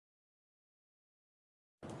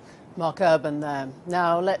Mark Urban there.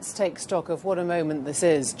 Now let's take stock of what a moment this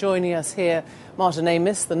is. Joining us here, Martin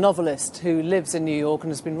Amis, the novelist who lives in New York and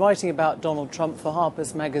has been writing about Donald Trump for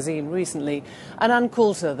Harper's Magazine recently, and Ann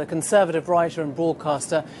Coulter, the conservative writer and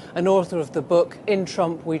broadcaster and author of the book In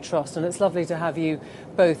Trump We Trust. And it's lovely to have you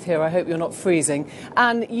both here. I hope you're not freezing.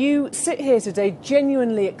 And you sit here today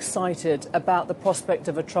genuinely excited about the prospect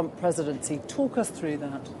of a Trump presidency. Talk us through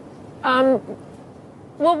that.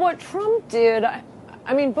 Well, what Trump did,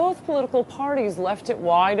 I mean, both political parties left it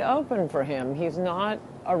wide open for him. He's not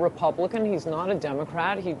a Republican. He's not a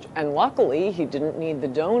Democrat. And luckily, he didn't need the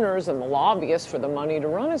donors and the lobbyists for the money to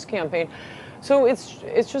run his campaign. So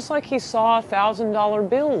it's just like he saw a $1,000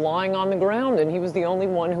 bill lying on the ground, and he was the only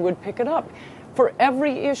one who would pick it up. For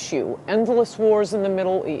every issue, endless wars in the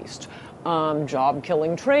Middle East,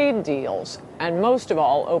 job-killing trade deals, and most of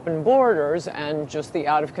all, open borders and just the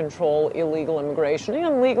out-of-control illegal immigration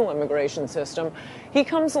and legal immigration system, he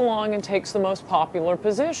comes along and takes the most popular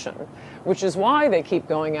position, which is why they keep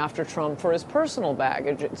going after Trump for his personal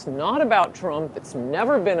baggage. It's not about Trump. It's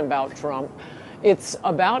never been about Trump. It's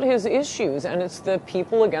about his issues, and it's the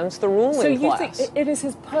people against the ruling class. So you think it is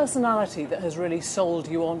his personality that has really sold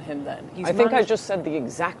you on him, then? I think I just said the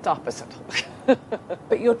exact opposite.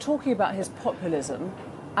 But you're talking about his populism.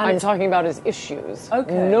 I'm talking about his issues.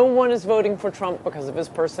 Okay. No one is voting for Trump because of his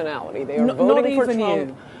personality. They are voting for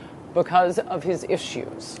Trump because of his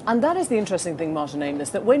issues. And that is the interesting thing, Martin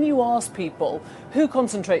Amis, that when you ask people who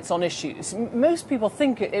concentrates on issues, most people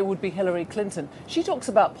think it would be Hillary Clinton. She talks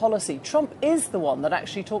about policy. Trump is the one that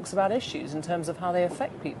actually talks about issues in terms of how they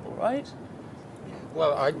affect people, right?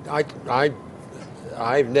 Well,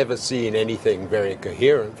 I've never seen anything very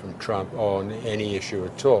coherent from Trump on any issue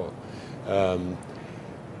at all.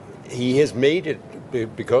 He has made it,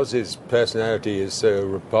 because his personality is so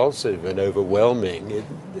repulsive and overwhelming,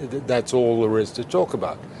 that's all there is to talk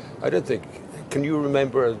about. I don't think, can you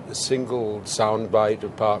remember a single soundbite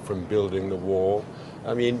apart from building the wall?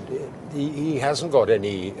 I mean, he hasn't got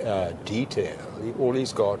any detail. All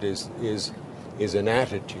he's got is an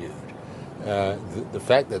attitude. The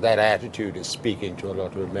fact that attitude is speaking to a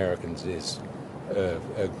lot of Americans is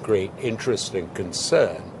a great interest and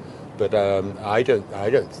concern. But I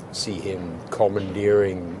don't see him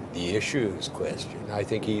commandeering the issues question. I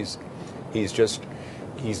think he's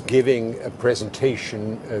giving a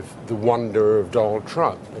presentation of the wonder of Donald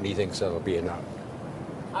Trump, and he thinks that'll be enough.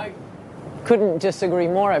 I couldn't disagree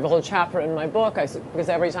more. I have a whole chapter in my book because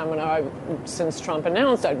every time since Trump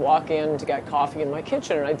announced, I'd walk in to get coffee in my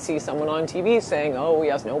kitchen, and I'd see someone on TV saying, "Oh, he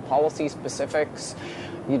has no policy specifics.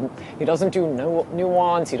 He doesn't do no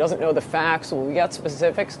nuance. He doesn't know the facts. Will we get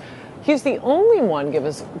specifics?" He's the only one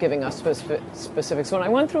giving us specifics. When I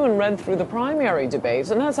went through and read through the primary debates,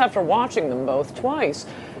 and that's after watching them both twice,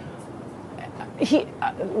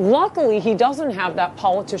 luckily he doesn't have that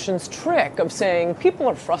politician's trick of saying people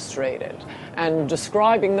are frustrated and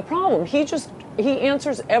describing the problem. He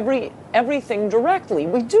answers everything directly.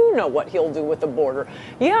 We do know what he'll do with the border.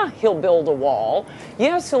 Yeah, he'll build a wall.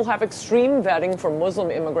 Yes, he'll have extreme vetting for Muslim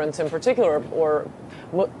immigrants in particular, or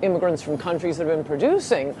immigrants from countries that have been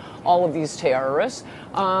producing all of these terrorists.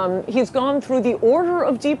 He's gone through the order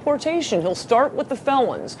of deportation. He'll start with the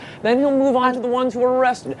felons, then he'll move on to the ones who are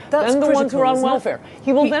arrested, then the ones who are on welfare.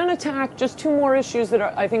 He will then attack just two more issues that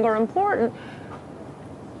I think are important.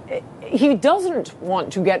 He doesn't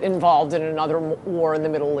want to get involved in another war in the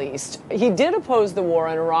Middle East. He did oppose the war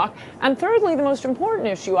in Iraq. And thirdly, the most important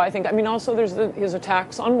issue, I think, also there's his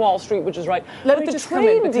attacks on Wall Street, which is right. But the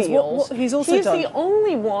trade deals, he's the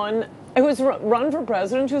only one who has run for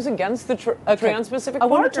president who's against the Trans-Pacific Partnership. I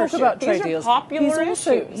want to talk about trade deals. Popular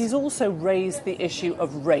issues. He's also raised the issue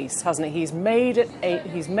of race, hasn't he? He's made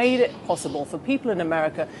it possible for people in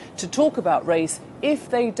America to talk about race if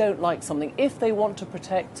they don't like something, if they want to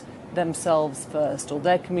protect themselves first or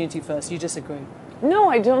their community first. You disagree? No,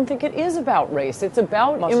 I don't think it is about race. It's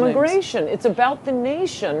about immigration. It's about the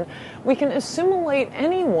nation. We can assimilate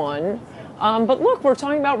anyone. But look, we're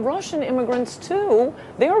talking about Russian immigrants, too.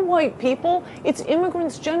 They're white people. It's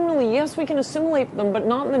immigrants generally. Yes, we can assimilate them, but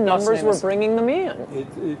not in the numbers we're bringing them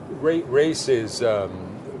in. Race is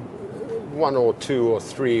one or two or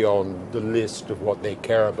three on the list of what they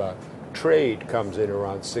care about. Trade comes in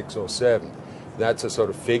around 6 or 7. That's a sort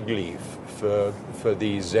of fig leaf for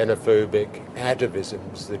these xenophobic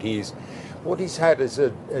atavisms that he's had is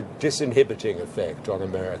a disinhibiting effect on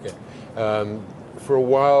America. For a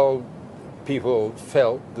while, people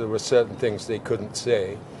felt there were certain things they couldn't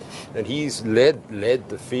say, and he's led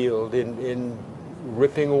the field in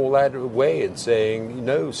ripping all that away and saying,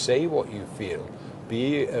 no, say what you feel.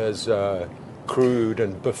 Be as crude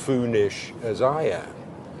and buffoonish as I am.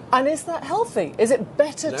 And is that healthy? Is it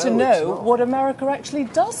better to know what America actually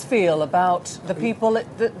does feel about the people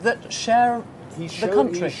that share the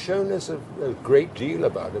country? He's shown us a great deal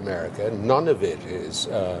about America. None of it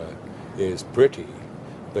is pretty,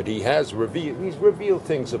 but he's revealed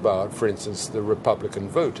things about, for instance, the Republican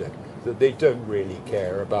voter, that they don't really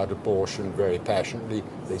care about abortion very passionately.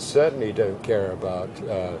 They certainly don't care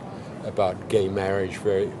about gay marriage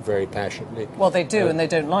very, very passionately. Well, they do, and they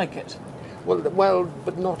don't like it. Well,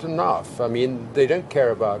 but not enough. I mean, they don't care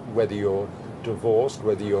about whether you're divorced,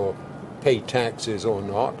 whether you pay taxes or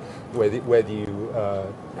not, whether you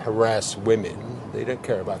harass women. They don't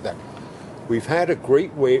care about that. We've had a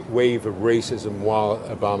great wave of racism while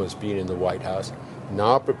Obama's been in the White House.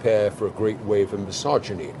 Now prepare for a great wave of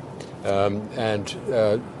misogyny.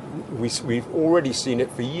 We've already seen it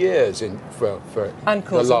for years for and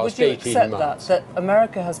the last 18 months. Would you accept that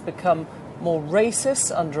America has become more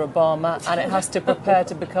racist under Obama and it has to prepare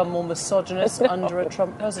to become more misogynist under a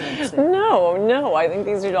Trump presidency? No. I think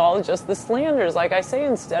these are all just the slanders. Like I say,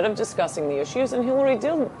 instead of discussing the issues, and Hillary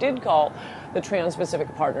did call the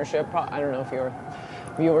Trans-Pacific Partnership, I don't know if your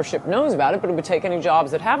viewership knows about it, but it would take any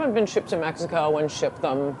jobs that haven't been shipped to Mexico and ship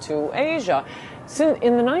them to Asia.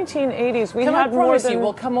 In the 1980s, we had more than...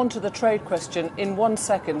 We'll come on to the trade question in 1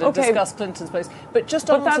 second and discuss Clinton's place. But just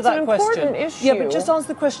answer that question. Issue. Yeah, but just answer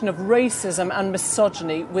the question of racism and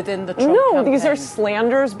misogyny within the Trump campaign. These are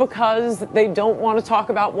slanders because they don't want to talk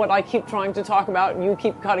about what I keep trying to talk about and you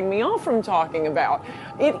keep cutting me off from talking about.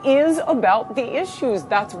 It is about the issues.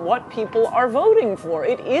 That's what people are voting for.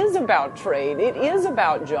 It is about trade. It is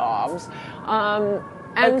about jobs.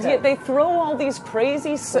 And yet they throw all these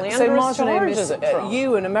crazy slanderous charges at Trump.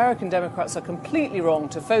 You and American Democrats are completely wrong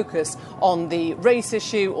to focus on the race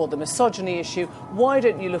issue or the misogyny issue. Why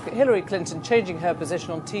don't you look at Hillary Clinton changing her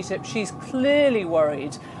position on TTIP? She's clearly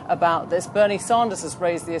worried about this. Bernie Sanders has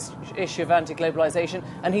raised the issue of anti-globalization,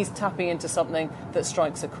 and he's tapping into something that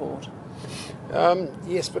strikes a chord.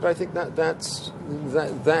 Yes, but I think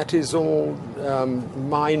that is all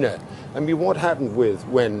minor. I mean, what happened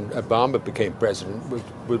when Obama became president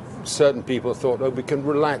was certain people thought, we can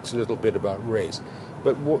relax a little bit about race.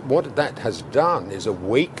 But what that has done is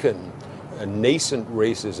awaken a nascent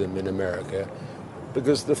racism in America,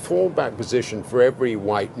 because the fallback position for every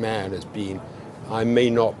white man has been, I may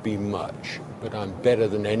not be much, but I'm better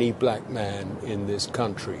than any black man in this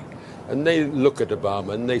country. And they look at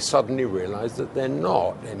Obama and they suddenly realize that they're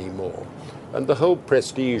not anymore. And the whole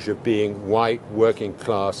prestige of being white, working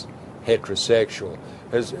class, heterosexual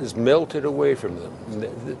has melted away from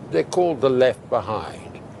them. They're called the left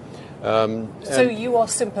behind. So you are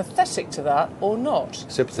sympathetic to that or not?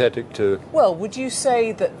 Sympathetic to... Well, would you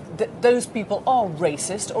say that those people are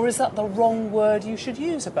racist, or is that the wrong word you should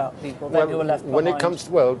use about people who are left behind? When it comes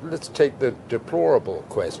to, let's take the deplorable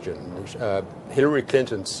question. Hillary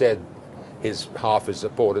Clinton said half his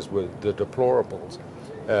supporters were the deplorables.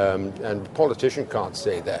 And a politician can't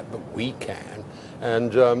say that, but we can.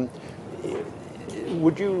 And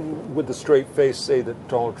would you, with a straight face, say that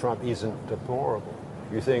Donald Trump isn't deplorable?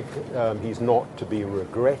 You think he's not to be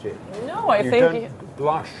regretted? No, I think... You don't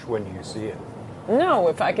blush when you see him. No,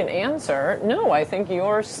 if I can answer, no, I think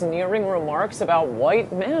your sneering remarks about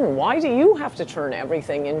white men, why do you have to turn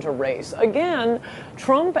everything into race? Again,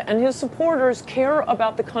 Trump and his supporters care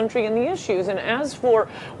about the country and the issues. And as for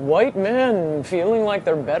white men feeling like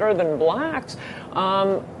they're better than blacks,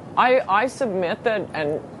 I submit that,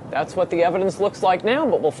 and that's what the evidence looks like now,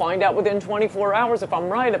 but we'll find out within 24 hours if I'm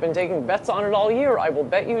right. I've been taking bets on it all year. I will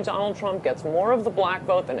bet you Donald Trump gets more of the black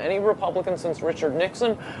vote than any Republican since Richard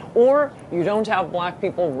Nixon, or you don't have black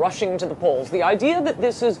people rushing to the polls. The idea that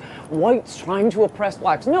this is whites trying to oppress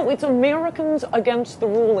blacks, no, it's Americans against the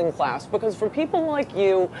ruling class, because for people like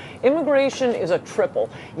you, immigration is a triple.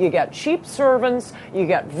 You get cheap servants, you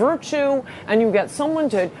get virtue, and you get someone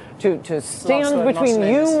to stand between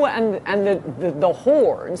you and the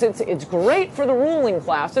hordes. It's great for the ruling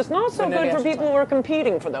class. It's not so good for people who are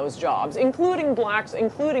competing for those jobs, including blacks,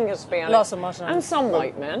 including Hispanics, and some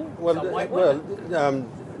white men.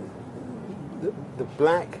 The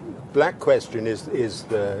black question is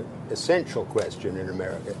the essential question in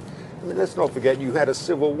America. I mean, let's not forget you had a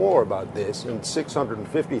civil war about this, and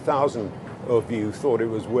 650,000 of you thought it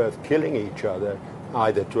was worth killing each other,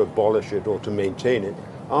 either to abolish it or to maintain it.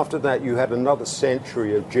 After that, you had another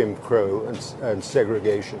century of Jim Crow and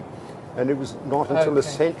segregation. And it was not until a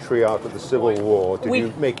century after the Civil War did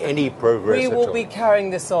you make any progress at all. We will be carrying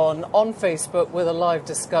this on Facebook with a live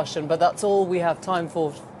discussion, but that's all we have time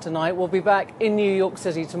for tonight. We'll be back in New York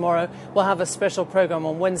City tomorrow. We'll have a special program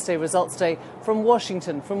on Wednesday, Results Day, from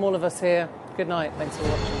Washington. From all of us here, good night. Thanks for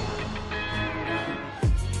watching.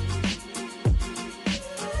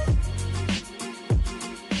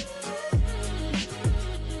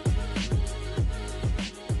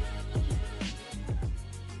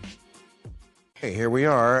 Hey, here we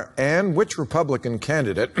are. And which Republican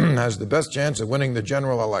candidate has the best chance of winning the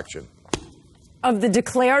general election? Of the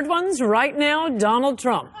declared ones, right now, Donald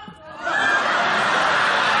Trump.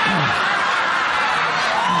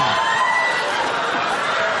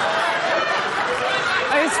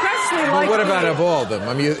 I especially like. What about of all of them?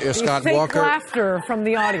 I mean, Scott fake Walker. Laughter from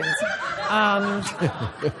the audience.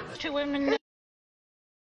 Two women.